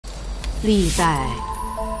历代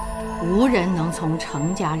无人能从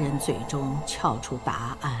程家人嘴中撬出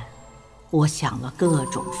答案，我想了各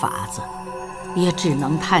种法子，也只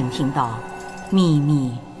能探听到秘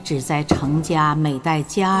密只在程家每代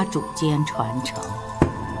家主间传承。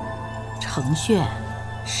程炫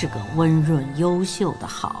是个温润优秀的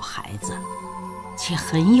好孩子，且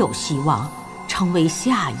很有希望成为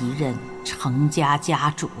下一任程家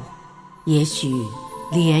家主。也许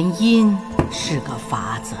联姻是个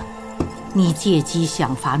法子，你借机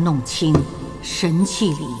想法弄清神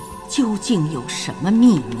器里究竟有什么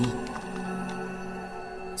秘密。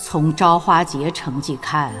从朝花节成绩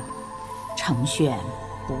看，程炫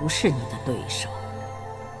不是你的对手，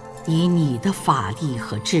以你的法力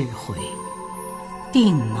和智慧，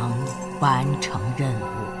定能完成任务。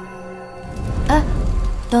哎，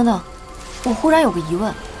等等，我忽然有个疑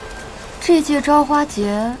问，这届朝花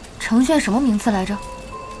节程炫什么名次来着？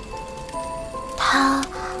他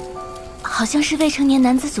好像是未成年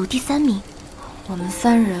男子组第3名。我们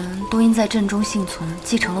3人都因在阵中幸存，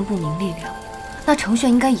继承了不明力量，那程炫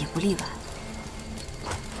应该也不例外。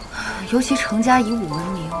尤其程家以武闻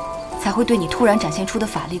名，才会对你突然展现出的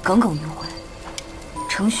法力耿耿于怀。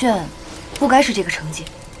程炫不该是这个成绩。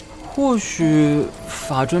或许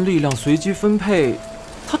法阵力量随机分配，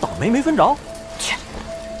他倒霉没分着。切，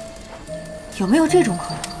有没有这种可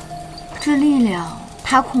能？这力量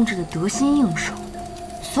他控制的得心应手，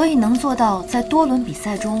所以能做到在多轮比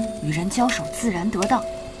赛中与人交手自然得当，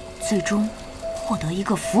最终获得一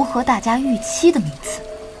个符合大家预期的名次。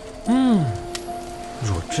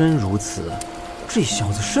若真如此，这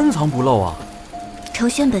小子深藏不露啊。程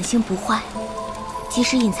轩本性不坏，即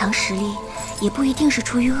使隐藏实力，也不一定是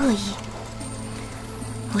出于恶意。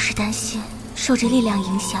我是担心受这力量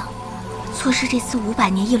影响，错失这次500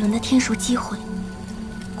年一轮的天数机会，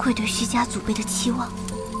愧对徐家祖辈的期望。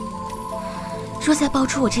若再爆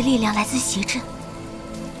出我这力量来自邪阵，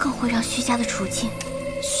更会让徐家的处境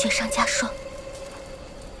雪上加霜。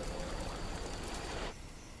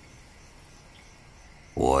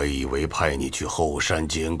我以为派你去后山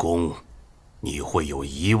监工，你会有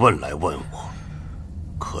疑问来问我，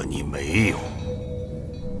可你没有。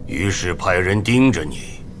于是派人盯着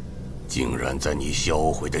你，竟然在你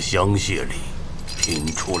销毁的香屑里拼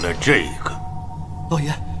出了这个。老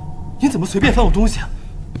爷，您怎么随便翻我东西啊？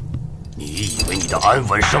你以为你的安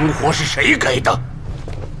稳生活是谁给的？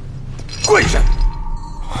跪下！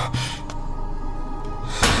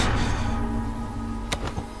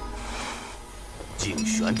竞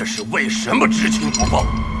选的是为什么知情不报？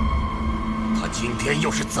他今天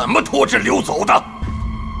又是怎么脱阵溜走的？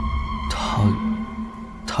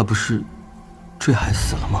他不是坠海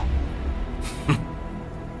死了吗？哼！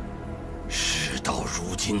事到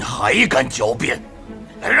如今还敢狡辩！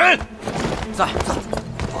来人，在，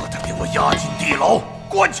把他给我押进地牢，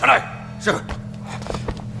关起来。是。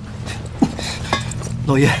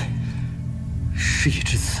老爷，事已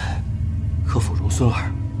至此，可否容孙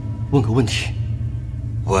儿问个问题？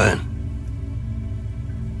问。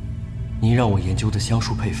您让我研究的香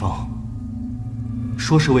术配方，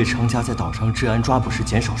说是为程家在岛上治安抓捕时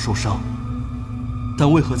减少受伤，但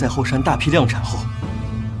为何在后山大批量产后，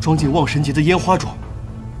装进望神节的烟花中？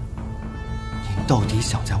您到底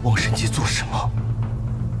想在望神节做什么？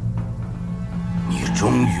你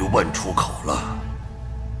终于问出口了。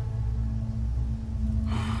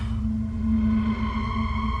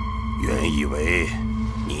原以为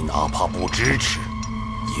你哪怕不支持，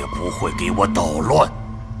也不会给我捣乱。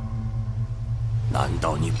难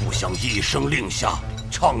道你不想一声令下，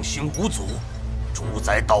畅行无阻，主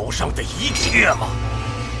宰岛上的一切吗？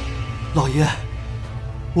老爷，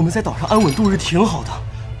我们在岛上安稳度日挺好的，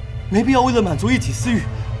没必要为了满足一己私欲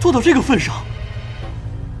做到这个份上。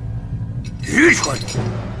愚蠢！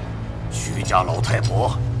徐家老太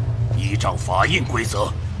婆依仗法印规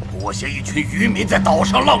则，裹挟一群渔民在岛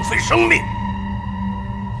上浪费生命，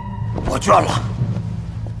我倦了。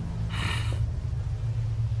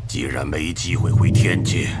既然没机会回天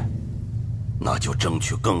界，那就争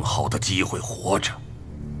取更好的机会活着。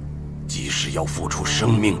即使要付出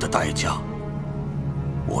生命的代价，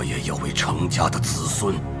我也要为程家的子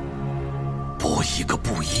孙搏一个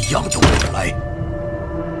不一样的未来。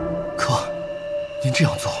可，您这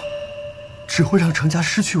样做，只会让程家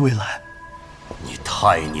失去未来。你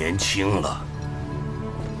太年轻了，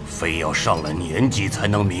非要上了年纪才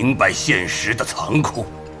能明白现实的残酷。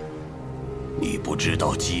你不知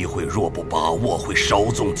道机会若不把握，会稍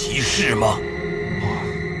纵即逝吗？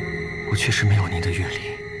我确实没有您的阅历，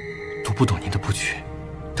读不懂您的布局，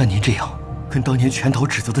但您这样跟当年全岛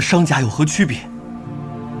指责的商家有何区别？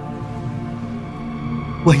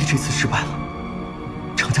万一这次失败了，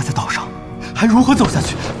程家在岛上还如何走下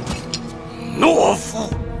去？懦夫，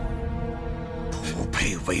不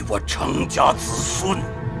配为我程家子孙。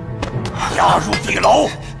押入地牢，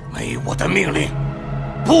没我的命令，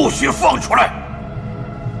不许放出来。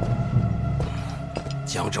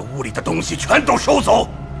将这屋里的东西全都收走，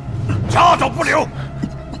渣都不留。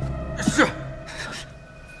是。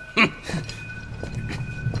哼。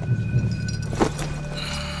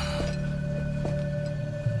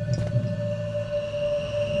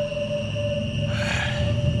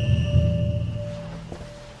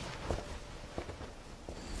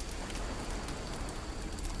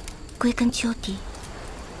归根究底，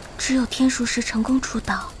只有天术师成功出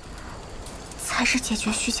岛，才是解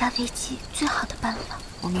决徐家危机最好的办法。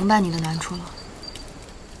我明白你的难处了，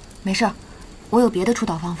没事儿，我有别的出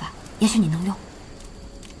岛方法，也许你能用。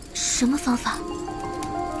什么方法？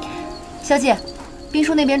小姐，兵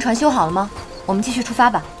叔那边船修好了吗？我们继续出发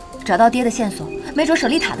吧。找到爹的线索，没准舍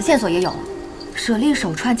利塔的线索也有。舍利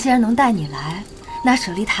手串既然能带你来，那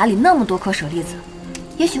舍利塔里那么多颗舍利子，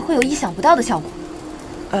也许会有意想不到的效果。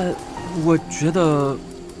我觉得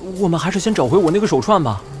我们还是先找回我那个手串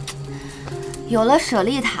吧。有了舍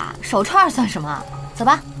利塔，手串算什么？走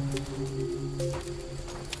吧。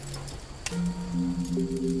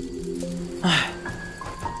唉，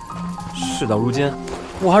事到如今，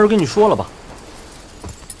我还是跟你说了吧。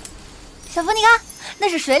小福，你看，那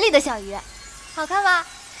是水里的小鱼，好看吧？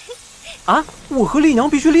啊，我和丽娘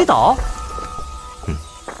必须离岛。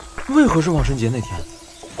为何是万圣节那天？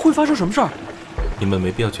会发生什么事儿？你们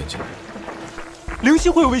没必要卷进来。灵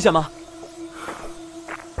犀会有危险吗？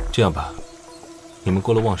这样吧，你们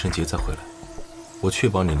过了万圣节再回来，我确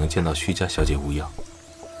保你能见到徐家小姐无恙。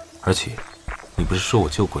而且，你不是说我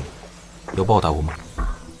救过你，要报答我吗？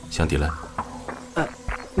想抵赖？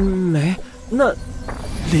没。那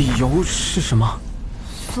理由是什么？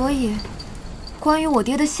所以，关于我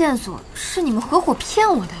爹的线索是你们合伙骗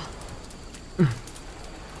我的。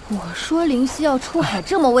我说灵犀要出海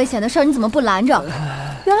这么危险的事儿，你怎么不拦着？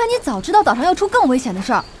原来你早知道岛上要出更危险的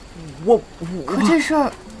事儿。可这事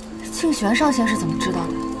儿，庆玄上仙是怎么知道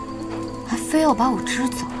的？还非要把我支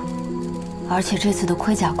走。而且这次的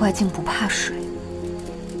盔甲怪竟不怕水，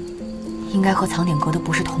应该和藏点阁的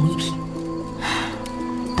不是同一批。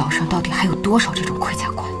岛上到底还有多少这种盔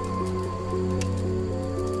甲怪？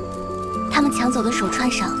他们抢走的手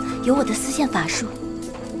串上有我的丝线法术。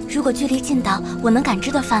如果距离近到我能感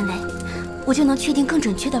知的范围，我就能确定更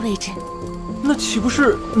准确的位置。那岂不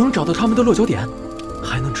是能找到他们的落脚点，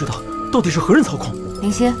还能知道到底是何人操控？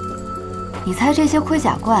灵犀，你猜这些盔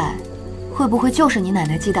甲怪会不会就是你奶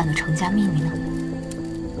奶忌惮的程家秘密呢？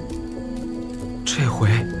这回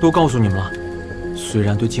都告诉你们了，虽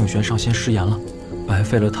然对镜玄上仙失言了，白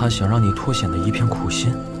费了他想让你脱险的一片苦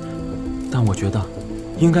心，但我觉得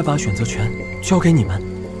应该把选择权交给你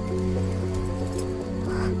们。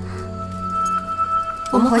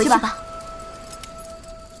我们回去吧。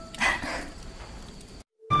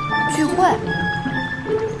聚会？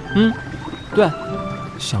对，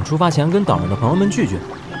想出发前跟岛上的朋友们聚聚。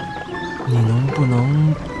你能不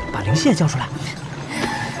能把灵犀也叫出来？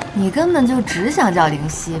你根本就只想叫灵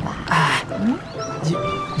犀吧？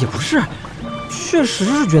也不是，确实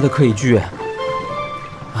是觉得可以聚。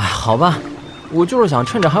好吧，我就是想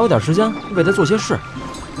趁着还有点时间为他做些事。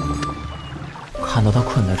看到他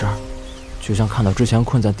困在这儿，就像看到之前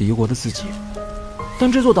困在敌国的自己。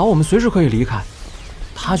但这座岛我们随时可以离开，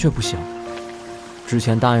他却不行。之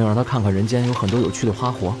前答应让他看看人间有很多有趣的花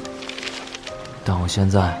活，但我现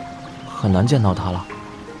在很难见到他了，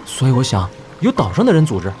所以我想由岛上的人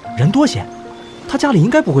组织，人多些，他家里应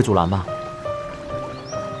该不会阻拦吧？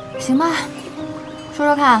行吧，说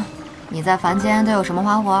说看，你在凡间都有什么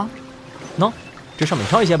花活？喏，这上面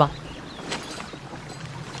挑一些吧。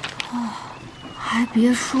还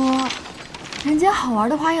别说，人间好玩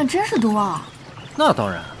的花样真是多啊。那当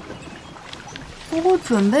然。不过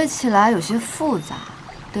准备起来有些复杂，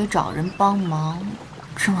得找人帮忙。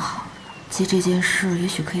正好，接这件事也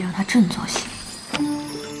许可以让他振作些。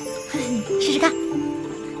试试看。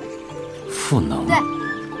赋能？对，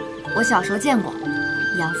我小时候见过，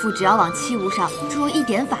养父只要往器物上注入一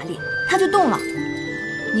点法力，它就动了。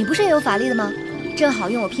你不是也有法力的吗？正好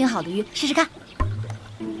用我拼好的鱼试试看。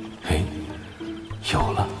嘿，有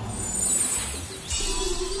了。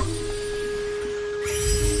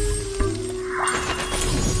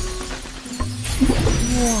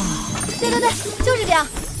对，就是这样。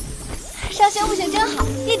上仙悟性真好，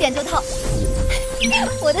一点就透。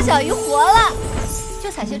我的小鱼活了。就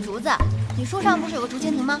采些竹子，你树上不是有个竹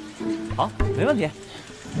蜻蜓吗？好，没问题。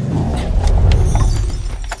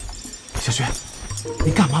小雪，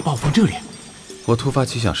你干嘛把我放这里？我突发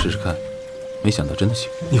奇想试试看，没想到真的行。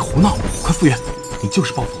你胡闹！快复原！你就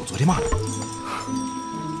是报复我昨天骂的。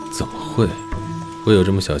怎么会？我有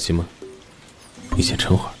这么小气吗？你先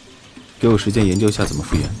撑会儿，给我时间研究一下怎么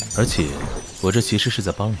复原。而且，我这其实是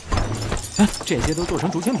在帮你。哎，这些都做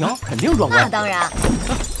成竹蜻蜓，肯定壮观。那当然。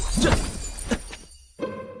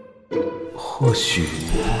或许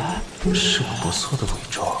是个不错的伪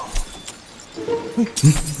装。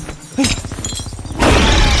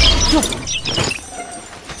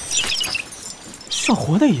像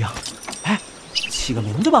活的一样。哎，起个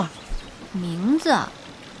名字吧。名字，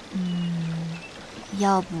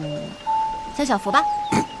要不叫小福吧？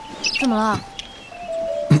怎么了？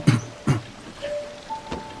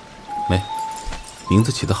没，名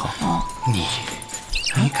字起得好。你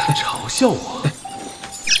敢嘲笑我？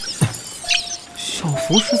小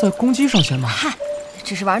福是在攻击上仙吗？嗨，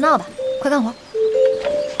只是玩闹吧，快干活。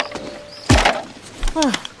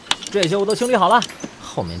这些我都清理好了，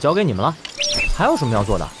后面交给你们了。还有什么要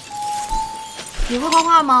做的？你会画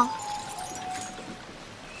画吗？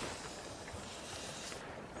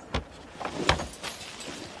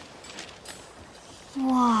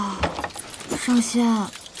哇，上仙，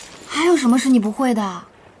还有什么是你不会的？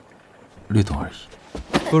略懂而已。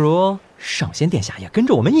不如上仙殿下也跟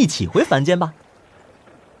着我们一起回凡间吧。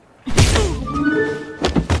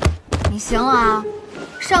你行了啊，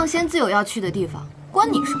上仙自有要去的地方，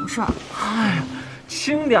关你什么事儿？哎呀，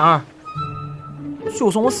轻点儿。就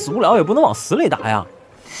算我死不了，也不能往死里打呀。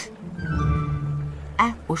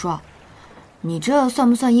哎，我说，你这算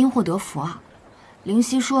不算因祸得福啊？灵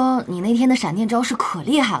犀说你那天的闪电招式可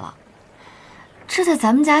厉害了，这在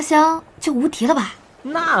咱们家乡就无敌了吧？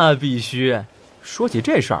那必须。说起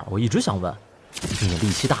这事儿，我一直想问，你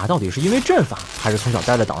力气大到底是因为阵法，还是从小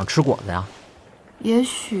待在岛上吃果子呀？也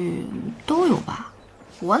许都有吧，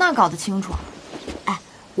我哪搞得清楚啊？哎，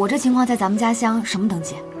我这情况在咱们家乡什么等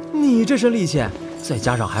级？你这身力气，再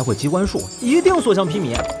加上还会机关术，一定所向披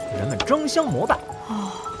靡，人们争相膜拜。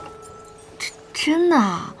哦，真的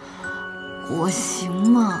啊？我行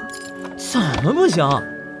吗？怎么不行？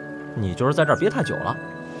你就是在这儿憋太久了，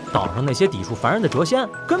岛上那些抵触凡人的谪仙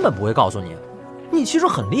根本不会告诉你，你其实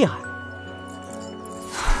很厉害。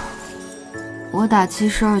我打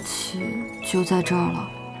712起就在这儿了，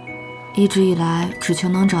一直以来只求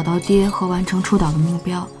能找到爹和完成出岛的目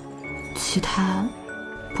标，其他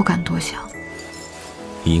不敢多想。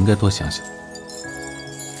你应该多想想，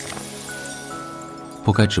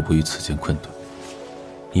不该止步于此间困顿。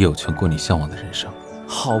你有权过你向往的人生。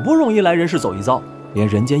好不容易来人世走一遭，连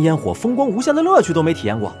人间烟火风光无限的乐趣都没体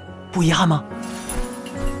验过，不遗憾吗？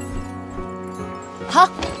好，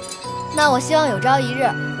那我希望有朝一日，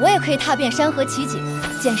我也可以踏遍山河奇景，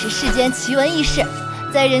见识世间奇闻异事，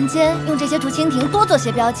在人间用这些竹蜻蜓多做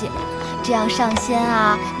些标记，这样上仙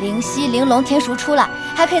啊、灵犀、玲珑、天竺出来，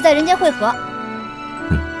还可以在人间汇合。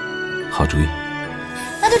好主意。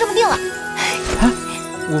那就这么定了。哎，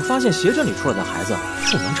我发现邪阵里出来的孩子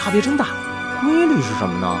寿命差别真大，规律是什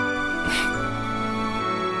么呢？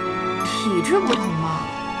体质不同嘛，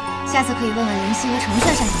下次可以问问灵犀和程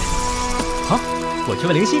炫擅长什么。好，我去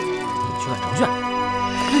问灵犀，你去问程炫。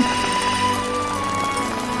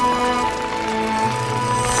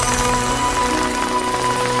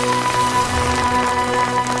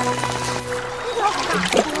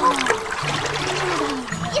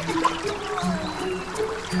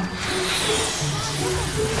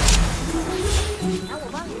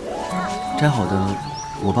摘好的，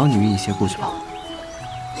我帮你运一些过去吧。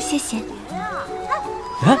谢谢。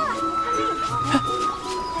哎，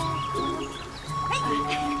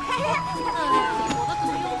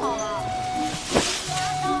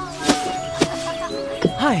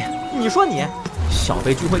哎呀，你说你，小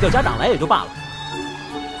辈聚会叫家长来也就罢了，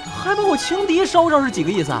还把我情敌捎上是几个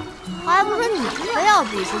意思啊？还不是你非要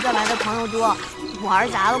比谁这来的朋友多，玩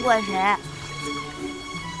砸了怪谁？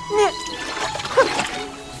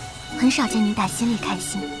很少见你打心里开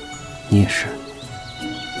心。你也是。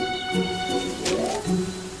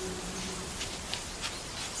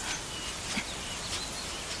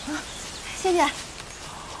谢谢。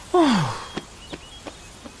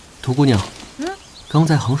涂姑娘，刚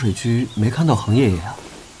在衡水居没看到衡爷爷啊？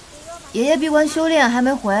爷爷闭关修炼还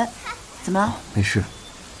没回，怎么了？没事，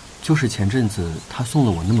就是前阵子他送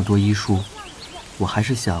了我那么多医书，我还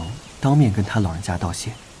是想当面跟他老人家道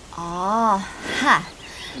谢。哦，嗨，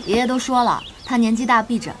爷爷都说了，他年纪大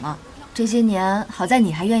闭诊了，这些年好在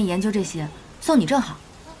你还愿意研究这些，送你正好。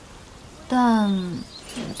但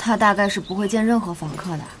他大概是不会见任何访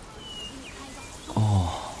客的。哦，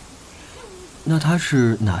那他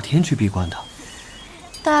是哪天去闭关的？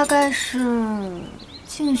大概是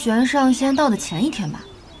净玄上仙到的前一天吧。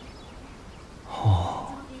哦，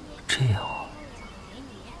这样啊。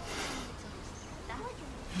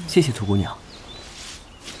谢谢涂姑娘。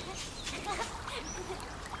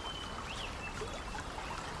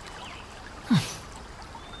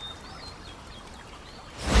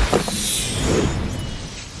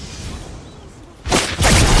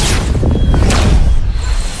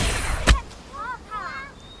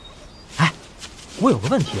我有个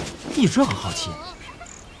问题一直很好奇。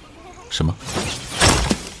什么？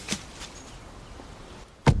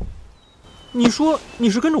你说你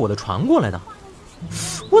是跟着我的船过来的，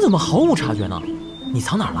我怎么毫无察觉呢？你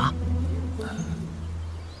藏哪儿了？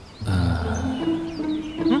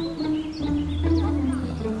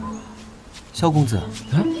萧公子，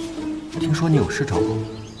听说你有事找我。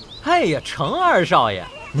哎呀，程二少爷，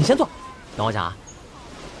你先坐，等我讲啊。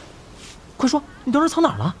快说，你当时藏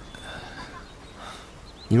哪儿了？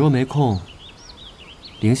你若没空，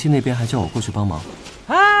灵犀那边还叫我过去帮忙。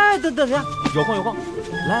哎，等下，有空，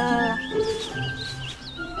来。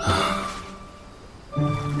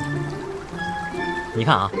你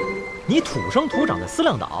看啊，你土生土长的思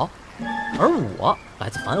量岛，而我来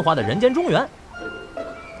自繁华的人间中原，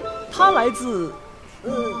他来自，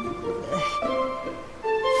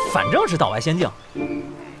反正是岛外仙境。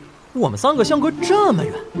我们3个相隔这么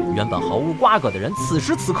远，原本毫无瓜葛的人，此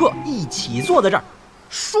时此刻一起坐在这儿，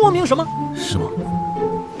说明什么？是吗？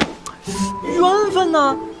缘分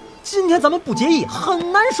呢？今天咱们不结义，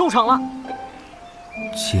很难收场了。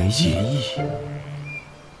结义？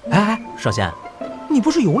哎，少仙，你不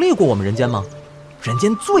是游历过我们人间吗？人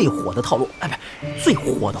间最火的套路，最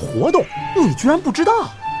火的活动，你居然不知道？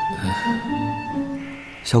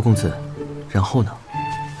萧公子，然后呢？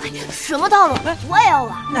什么套路？我也要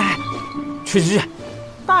玩。去，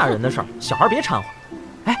大人的事儿，小孩别掺和。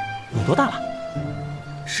哎，你多大了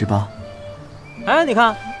？18。哎，你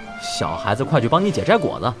看，小孩子快去帮你姐摘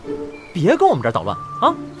果子，别跟我们这儿捣乱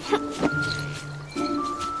啊！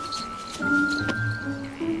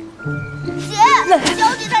姐，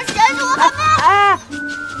小姐她嫌弃我很吗？哎，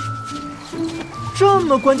这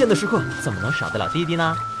么关键的时刻，怎么能少得了弟弟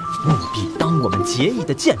呢？务必当我们结义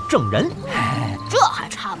的见证人。这还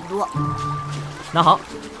差不多。那好，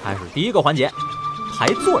开始第一个环节，排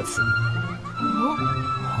座词。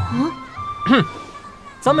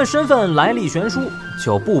咱们身份来历悬殊，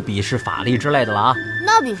就不比试法力之类的了啊。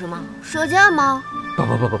那比什么？射箭吗？不，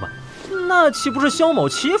那岂不是萧某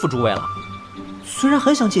欺负诸位了？虽然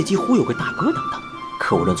很想借机忽悠个大哥等等，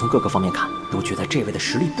可无论从各个方面看，都觉得这位的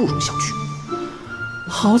实力不容小觑。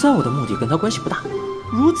好在我的目的跟他关系不大，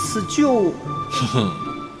如此就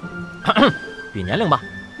比年龄吧，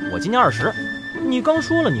我今年20，你刚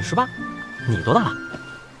说了你18，你多大了？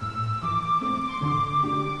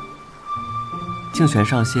竞选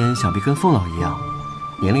上仙想必跟凤老一样，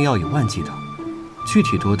年龄要以万计的，具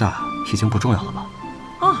体多大已经不重要了吧？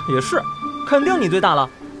啊，也是，肯定你最大了。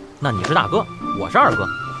那你是大哥，我是二哥，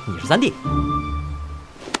你是3弟。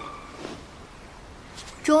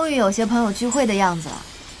终于有些朋友聚会的样子了，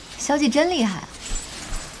小姐真厉害。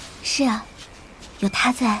是啊，有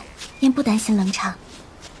他在，便不担心冷场。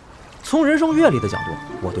从人生阅历的角度，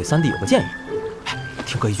我对3弟有个建议，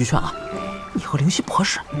听哥一句劝啊，你和灵犀不合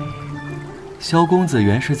适。萧公子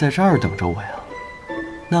原是在这儿等着我呀，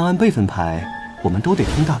那按辈分排，我们都得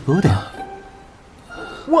听大哥的呀。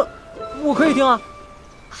我可以听啊，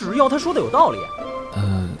只要他说的有道理。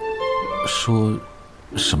说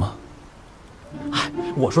什么？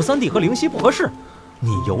我说3弟和灵犀不合适，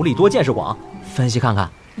你游历多见识广，分析看看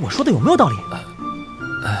我说的有没有道理。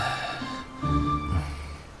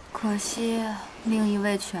可惜另一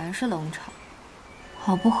位全是冷场，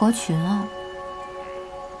好不合群啊。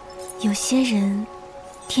有些人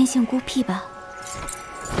天性孤僻吧。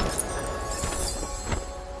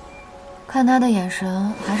看他的眼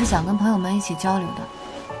神，还是想跟朋友们一起交流的，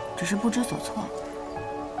只是不知所措。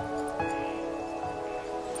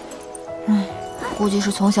估计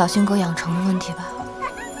是从小性格养成的问题吧。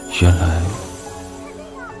原来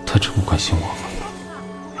他这么关心我。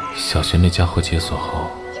小学那家伙解锁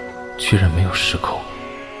后，居然没有失控，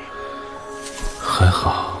还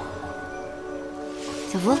好。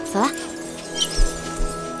小福，走了。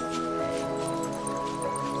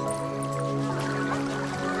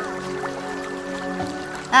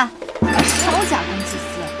超假公济私，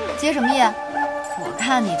接什么意？我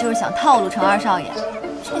看你就是想套路程二少爷。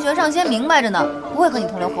竞选上仙明白着呢，不会和你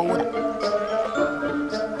同流合污的。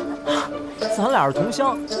咱俩是同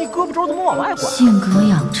乡，你胳膊肘怎么往外拐？性格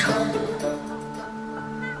养成，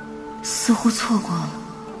似乎错过了。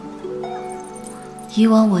以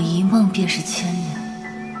往我一梦便是1000年，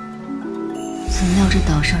怎料这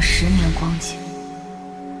岛上10年光景，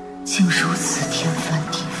竟如此天翻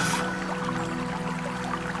地覆。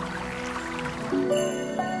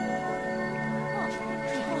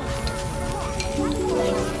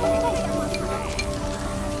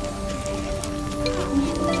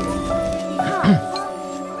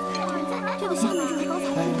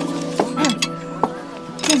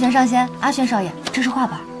竞选上仙，阿轩少爷，这是画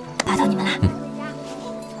本，拜托你们啦。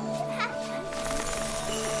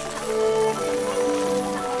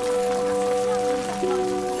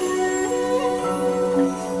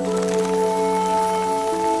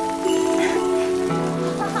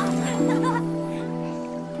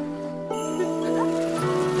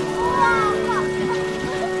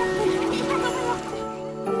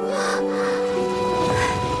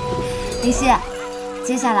林夕，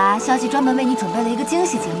接下来消息专门为你准备了一个惊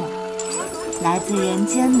喜节目，来自人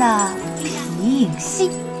间的皮影戏。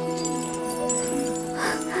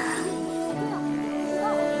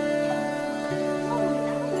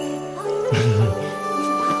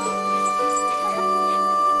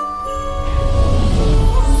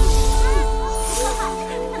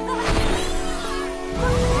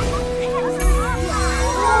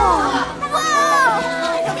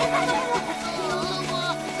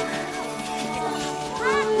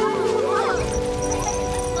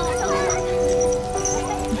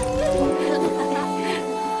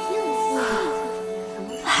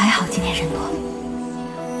还好今天人多。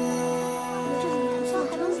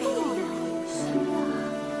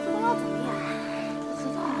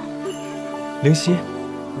灵犀，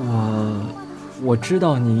我知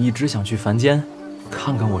道你一直想去凡间，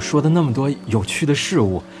看看我说的那么多有趣的事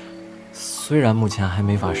物。虽然目前还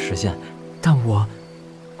没法实现，但我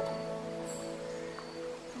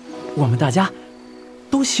们大家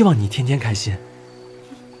都希望你天天开心。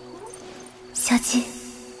小鸡，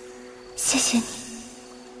谢谢你。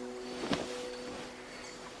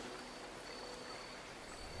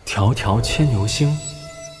迢迢牵牛星，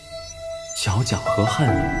皎皎河汉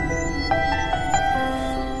女。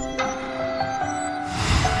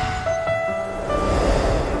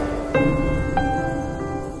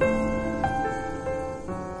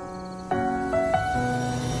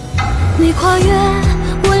你跨越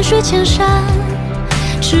万水千山，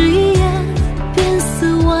只一眼便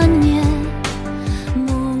似万年。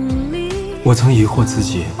梦里我曾疑惑自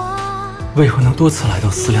己为何能多次来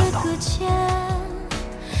到思量岛，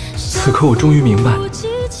此刻我终于明白，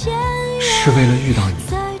是为了遇到你，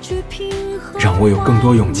让我有更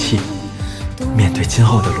多勇气面对今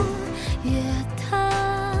后的路。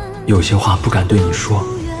有些话不敢对你说，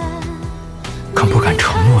更不敢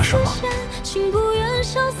承诺什么，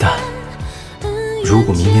但如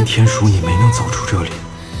果明年天暑你没能走出这里，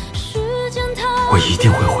我一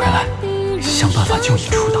定会回来，想办法救你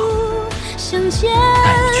出岛，带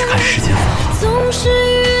你去看世界繁华。总是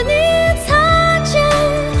与你擦肩，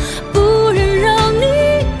不忍让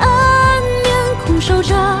你安眠，空守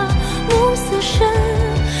着暮色深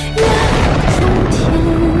渊中天。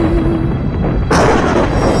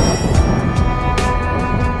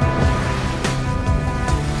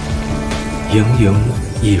盈盈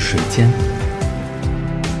一水间，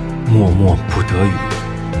脉脉不得语。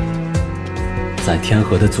在天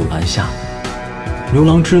河的阻拦下，牛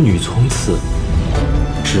郎织女从此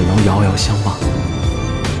只能遥遥相望。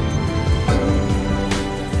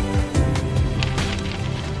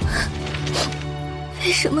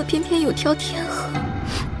为什么偏偏有条天河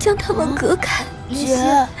将他们隔开？姐，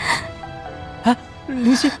哎，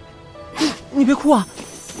灵犀，你别哭啊，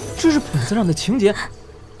这是本子上的情节，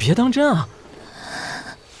别当真啊。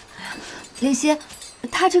林夕，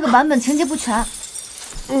他这个版本情节不全。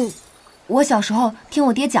我小时候听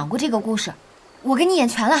我爹讲过这个故事，我给你演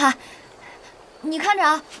全了哈，你看着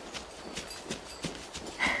啊。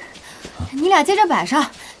你俩接着摆上，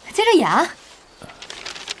接着演啊。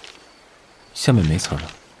下面没词了。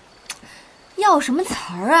要什么词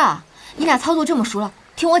儿啊？你俩操作这么熟了，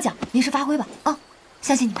听我讲，临时发挥吧啊！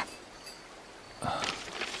相信你们。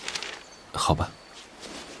好吧。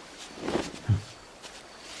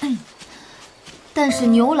但是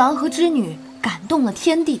牛郎和织女感动了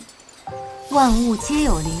天地，万物皆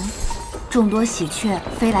有灵，众多喜鹊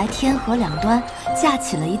飞来天河两端，架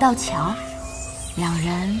起了一道桥，两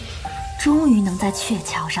人终于能在鹊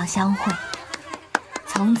桥上相会，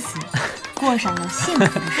从此过上了幸福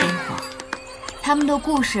的生活。他们的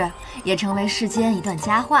故事也成为世间一段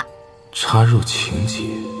佳话。插入情节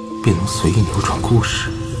便能随意扭转故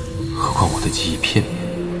事，何况我的记忆片面，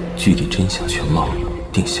距离真相全貌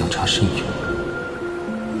定相差甚远。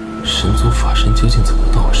神族法身究竟怎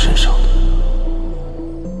么到我身上的？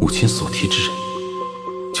母亲所提之人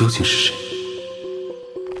究竟是谁？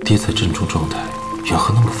爹在阵中状态缘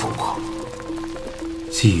何那么疯狂？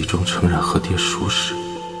记忆中诚然和爹熟识，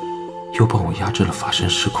又帮我压制了法身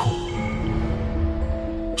失控。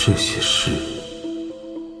这些事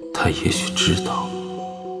他也许知道。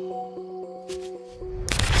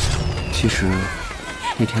其实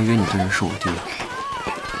那天约你的人是我爹，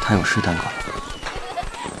他有事耽搁了。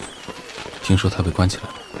听说他被关起来了。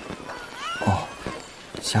哦，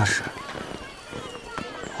瞎事。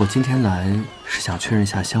我今天来是想确认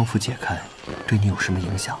下相符解开对你有什么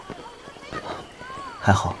影响。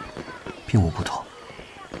还好，并无不妥。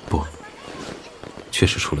不，确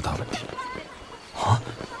实出了大问题。啊？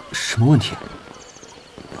什么问题？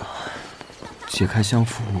解开相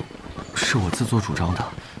符是我自作主张的，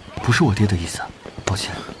不是我爹的意思，抱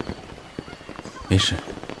歉。没事，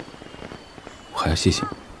还要谢谢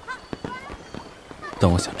你，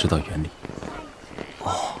但我想知道原理。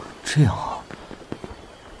哦，这样啊。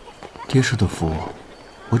爹师的符，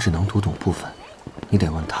我只能读懂部分，你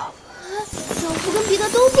得问他。小福跟别的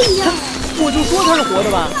都不一样。我就说它是活的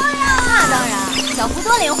吧。那当然，小福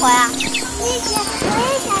多灵活呀！丽姐，我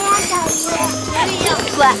也想要小鱼。丽姐，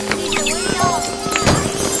乖，丽姐我也要。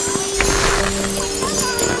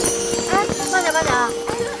哎，慢点，慢点。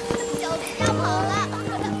小鱼要跑了。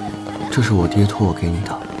这是我爹托我给你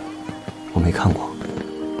的，我没看过，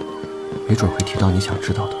没准会提到你想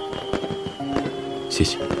知道的。谢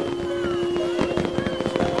谢。